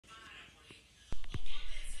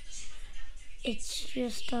It's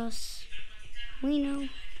just us. We know.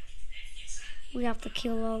 We have to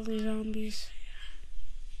kill all the zombies.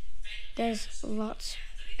 There's lots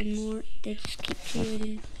and more. They just keep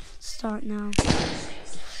shooting. Start now.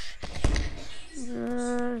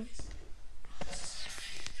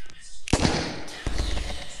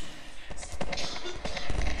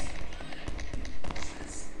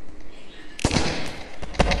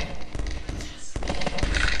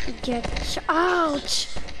 Ouch!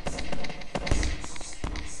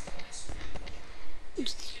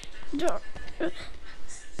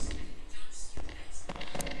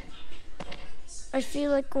 I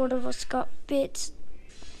feel like one of us got bit.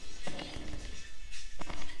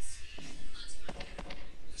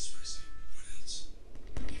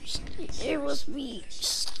 It was me.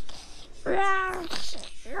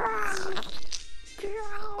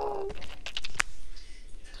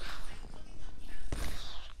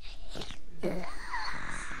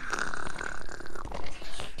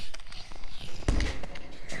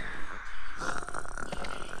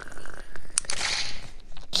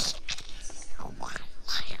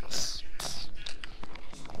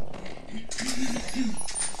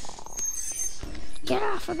 Get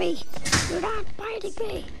off of me! You're not biting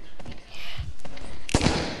me!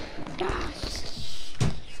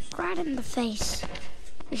 Right in the face.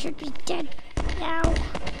 You should be dead now.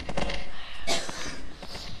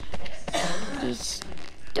 These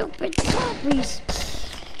stupid zombies.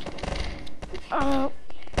 Oh.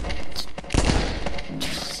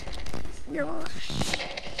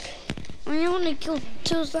 I only killed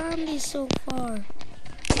 2 zombies so far.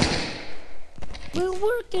 We're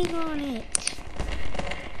working on it.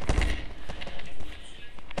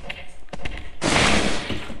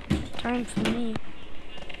 Time for me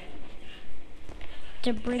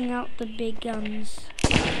to bring out the big guns.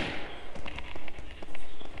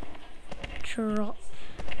 Drop.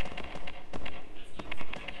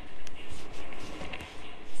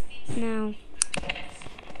 Now,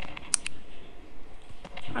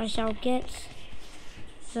 I shall get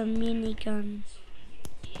the minigun.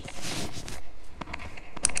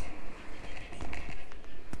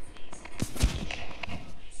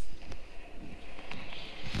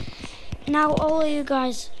 Now all of you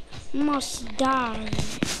guys must die.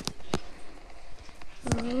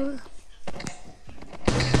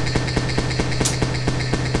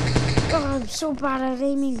 Oh, I'm so bad at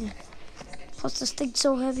aiming. Plus this thing's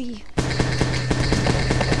so heavy.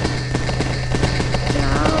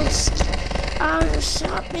 Oh, you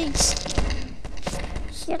shot me.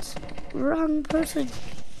 Shit, wrong person.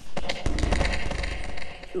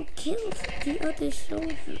 You killed the other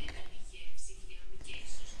soldier.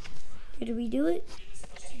 Did we do it?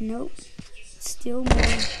 Nope. Still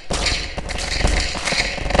more.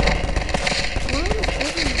 Why did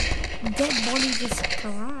every dead body just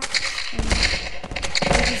collapse?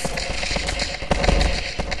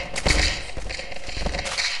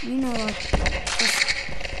 You know, like, just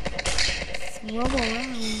throw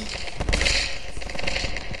around.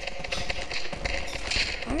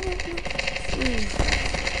 I don't know. Ooh.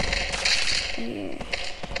 Yeah.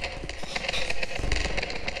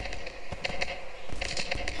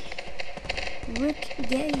 Rick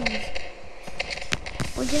Games.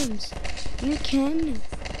 Or James. You can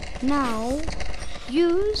now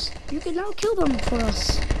kill them for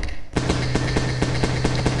us.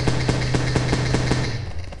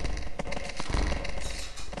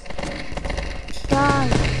 Die.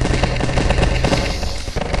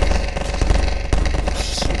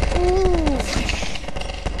 Ooh.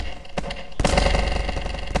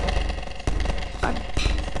 A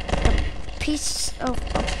piece of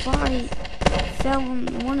a body fell on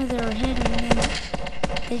one of their head and then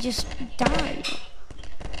they just died.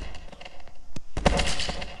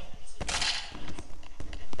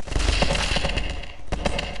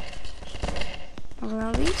 Well,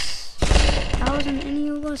 at least that wasn't any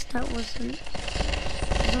of us that wasn't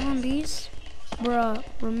zombies. Bruh,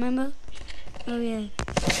 remember? Oh yeah.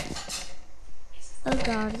 Oh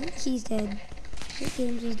god, he's dead.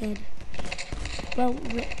 James is dead. Well,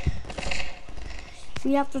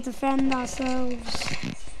 we have to defend ourselves.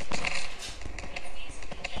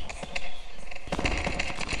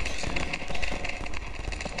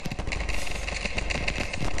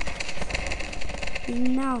 We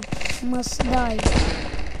now must die.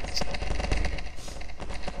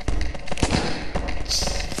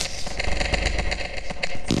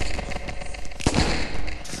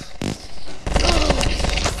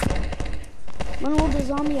 When will the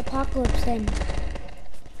zombie apocalypse end?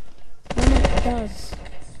 When it does.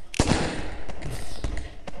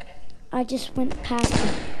 I just went past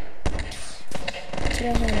it. To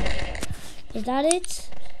the head. Is that it?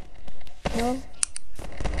 No.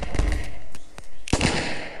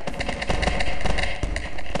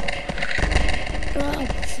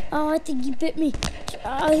 Oh, I think he bit me.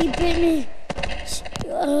 Oh, he bit me.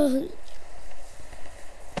 Oh.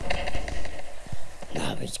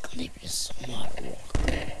 Now it's gonna be a smart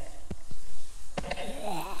walker.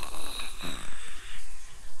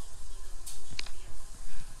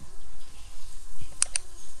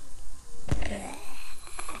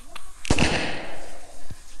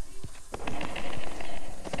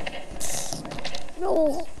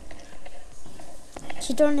 No.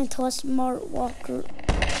 She turned into a smart walker.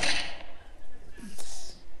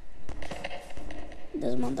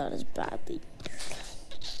 This one that is badly.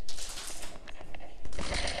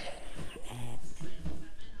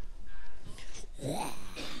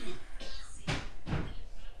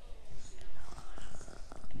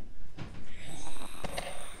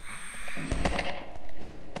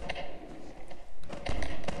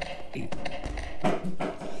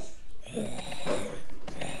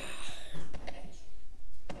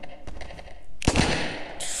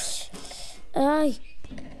 Aye.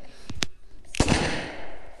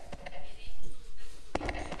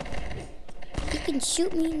 He can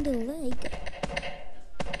shoot me in the leg.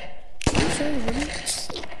 I'm sure he wouldn't.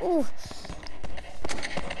 Oh.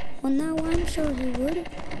 Well, now I'm sure he would.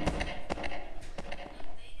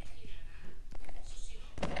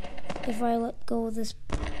 If I let go of this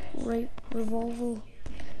revolver,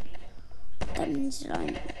 that means that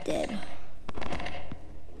I'm dead.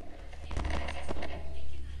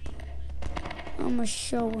 I'm a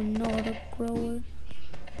show another grower.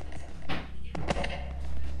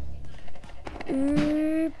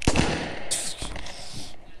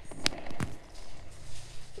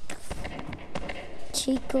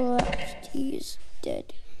 He collapsed. He is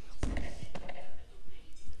dead.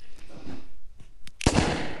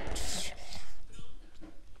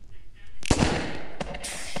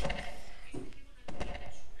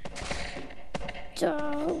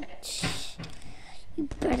 Don't. You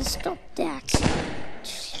better stop that.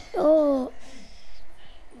 Oh.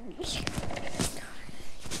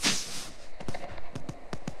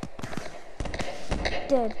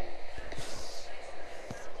 Dead.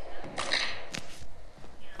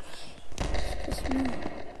 It's just me.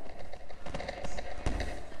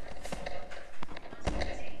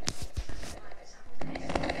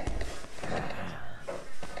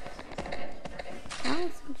 I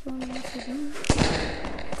don't think you want to mess with me.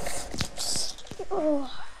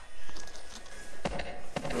 Oh.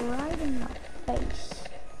 Right in my face.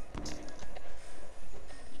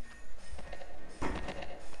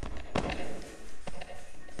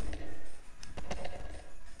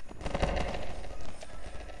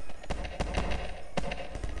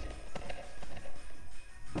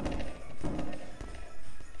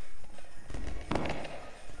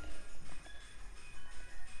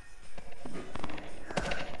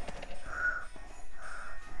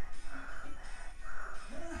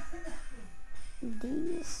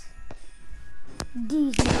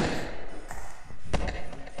 These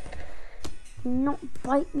not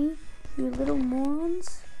bite me, you little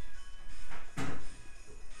morons.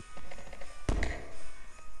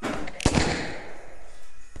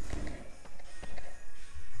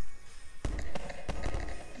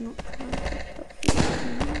 Not trying to get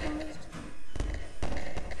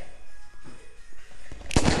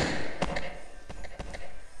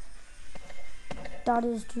that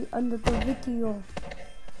is the end of the video.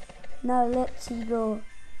 Now let's go.